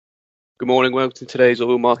Good morning. Welcome to today's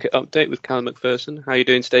oil market update with Callum McPherson. How are you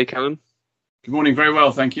doing today, Callum? Good morning. Very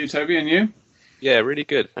well, thank you, Toby. And you? Yeah, really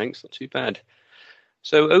good. Thanks. Not too bad.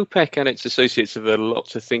 So OPEC and its associates have a lot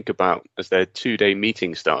to think about as their two-day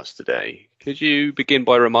meeting starts today. Could you begin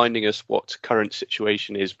by reminding us what current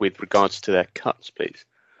situation is with regards to their cuts, please?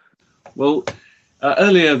 Well,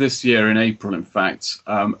 earlier this year, in April, in fact,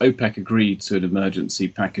 OPEC agreed to an emergency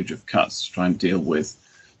package of cuts to try and deal with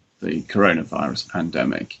the coronavirus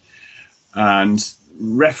pandemic. And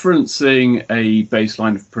referencing a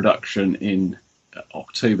baseline of production in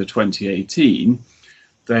October 2018,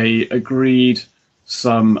 they agreed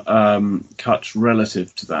some cuts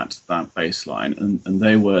relative to that baseline, and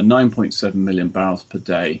they were 9.7 million barrels per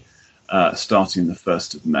day starting the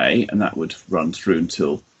 1st of May, and that would run through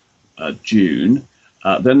until June.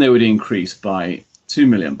 Then they would increase by 2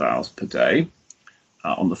 million barrels per day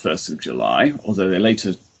on the 1st of July, although they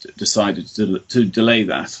later decided to delay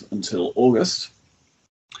that until August.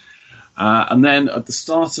 And then at the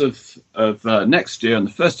start of next year, on the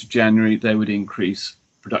 1st of January, they would increase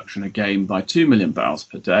production again by 2 million barrels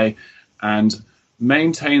per day and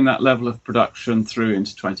maintain that level of production through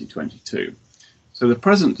into 2022. So the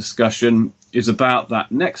present discussion is about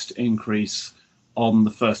that next increase on the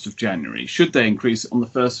 1st of January. Should they increase it on the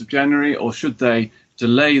 1st of January, or should they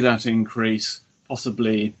delay that increase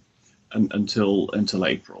possibly until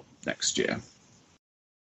April next year?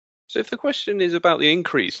 So if the question is about the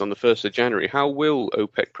increase on the 1st of January, how will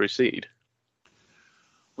OPEC proceed?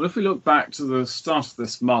 Well, if we look back to the start of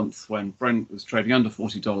this month when Brent was trading under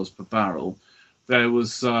 $40 per barrel, there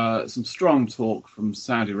was some strong talk from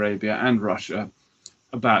Saudi Arabia and Russia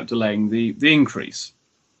about delaying the increase.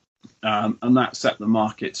 And that set the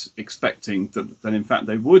market expecting that in fact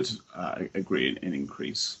they would agree an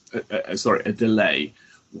increase, a delay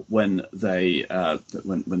when they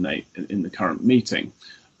in the current meeting.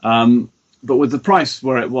 But with the price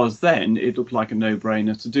where it was then, it looked like a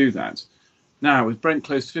no-brainer to do that. Now, with Brent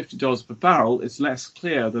close to $50 per barrel, it's less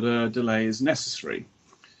clear that a delay is necessary.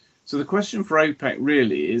 So the question for OPEC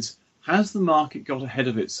really is, has the market got ahead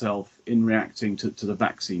of itself in reacting to the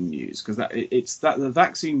vaccine news? Because the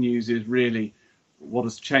vaccine news is really what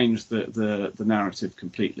has changed the narrative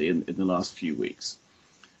completely in the last few weeks.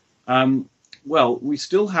 Well, we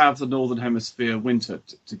still have the Northern Hemisphere winter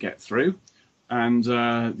to get through. And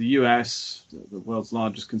the US, the world's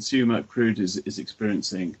largest consumer of crude, is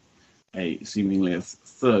experiencing seemingly a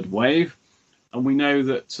third wave. And we know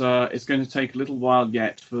that it's going to take a little while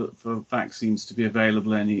yet for vaccines to be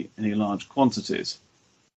available in any large quantities.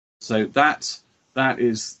 So that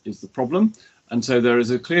is the problem. And so there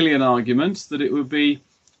is clearly an argument that it would be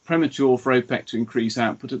premature for OPEC to increase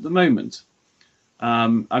output at the moment.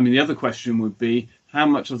 The other question would be how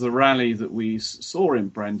much of the rally that we saw in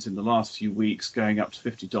Brent in the last few weeks going up to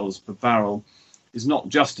 $50 per barrel is not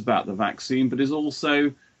just about the vaccine, but is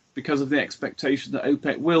also because of the expectation that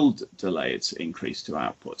OPEC will delay its increase to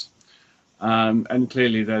output. And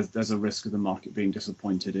clearly there's a risk of the market being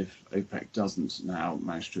disappointed if OPEC doesn't now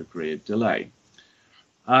manage to agree a delay.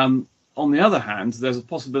 On the other hand, there's a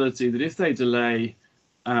possibility that if they delay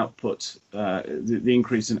output, the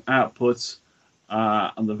increase in output,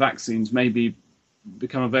 and the vaccines maybe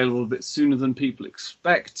become available a bit sooner than people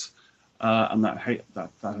expect, and that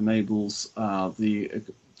enables the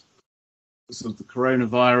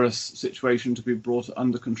coronavirus situation to be brought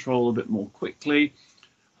under control a bit more quickly,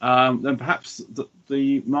 then perhaps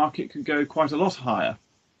the market could go quite a lot higher.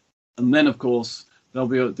 And then, of course, there'll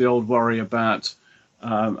be the old worry about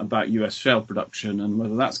US shale production and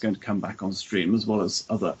whether that's going to come back on stream, as well as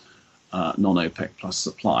other non-OPEC plus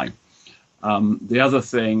supply. The other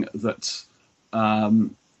thing that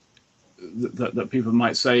people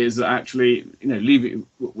might say is that actually,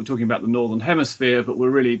 we're talking about the Northern Hemisphere, but we're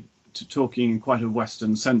really talking in quite a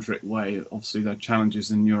Western-centric way. Obviously, there are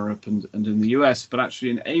challenges in Europe and in the US, but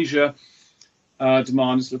actually in Asia,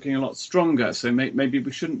 demand is looking a lot stronger. So maybe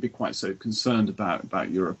we shouldn't be quite so concerned about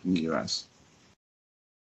Europe and the US.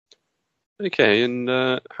 Okay, and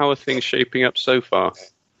how are things shaping up so far?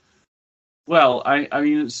 Well,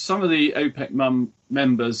 some of the OPEC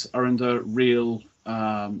members are under real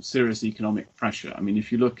serious economic pressure.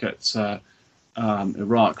 If you look at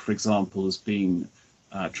Iraq, for example, as being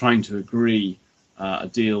trying to agree a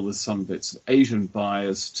deal with some of its Asian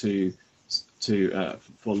buyers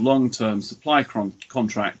for long-term supply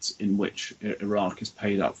contracts in which Iraq is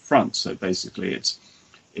paid up front. So basically,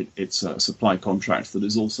 it's a supply contract that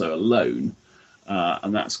is also a loan,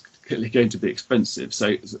 and that's clearly going to be expensive.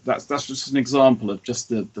 So that's just an example of just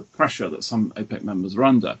the pressure that some OPEC members are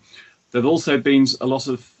under. There've also been a lot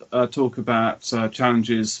of talk about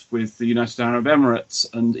challenges with the United Arab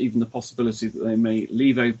Emirates and even the possibility that they may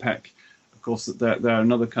leave OPEC. Of course, that they're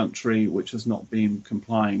another country which has not been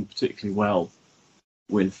complying particularly well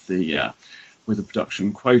with the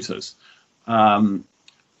production quotas.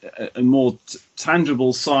 A more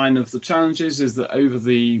tangible sign of the challenges is that over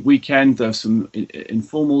the weekend there's some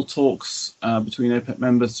informal talks between OPEC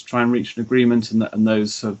members to try and reach an agreement, and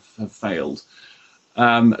those have failed.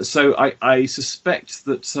 So I suspect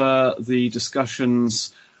that the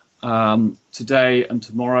discussions today and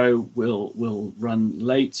tomorrow will run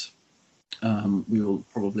late. We will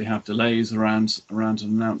probably have delays around an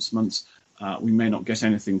announcement. We may not get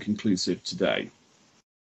anything conclusive today.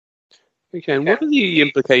 Okay, and what are the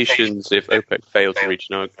implications if OPEC fails to reach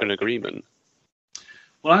an agreement?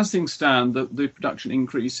 Well, as things stand, the production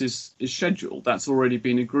increase is scheduled. That's already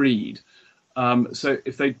been agreed. So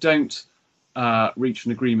if they don't reach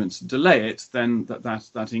an agreement to delay it, then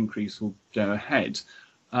that increase will go ahead.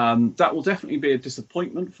 That will definitely be a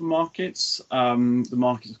disappointment for markets. The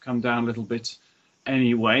markets have come down a little bit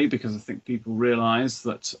anyway, because I think people realise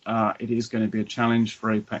that it is going to be a challenge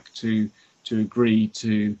for OPEC to agree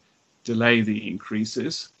to delay the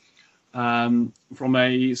increases. From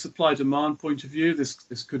a supply-demand point of view,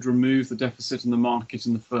 this could remove the deficit in the market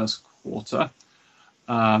in the first quarter,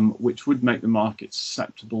 which would make the market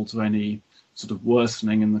susceptible to any sort of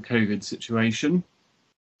worsening in the COVID situation.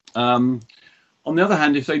 On the other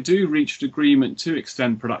hand, if they do reach an agreement to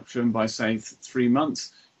extend production by, say, 3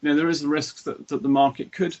 months, there is a risk that the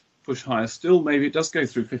market could push higher still. Maybe it does go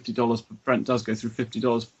through $50 per Brent, does go through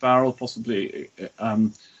 $50 per barrel,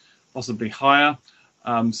 possibly higher.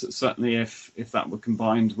 So certainly if that were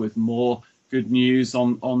combined with more good news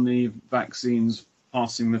on the vaccines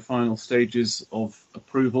passing the final stages of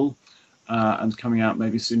approval and coming out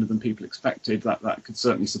maybe sooner than people expected, that could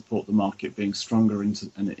certainly support the market being stronger into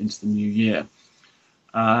the new year.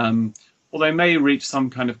 Or they may reach some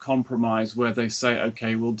kind of compromise where they say,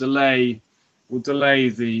 okay, we'll delay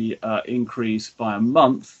the increase by a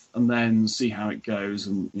month and then see how it goes,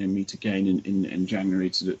 and meet again in January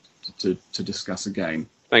to discuss again.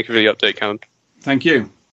 Thank you for the update, Callum. Thank you.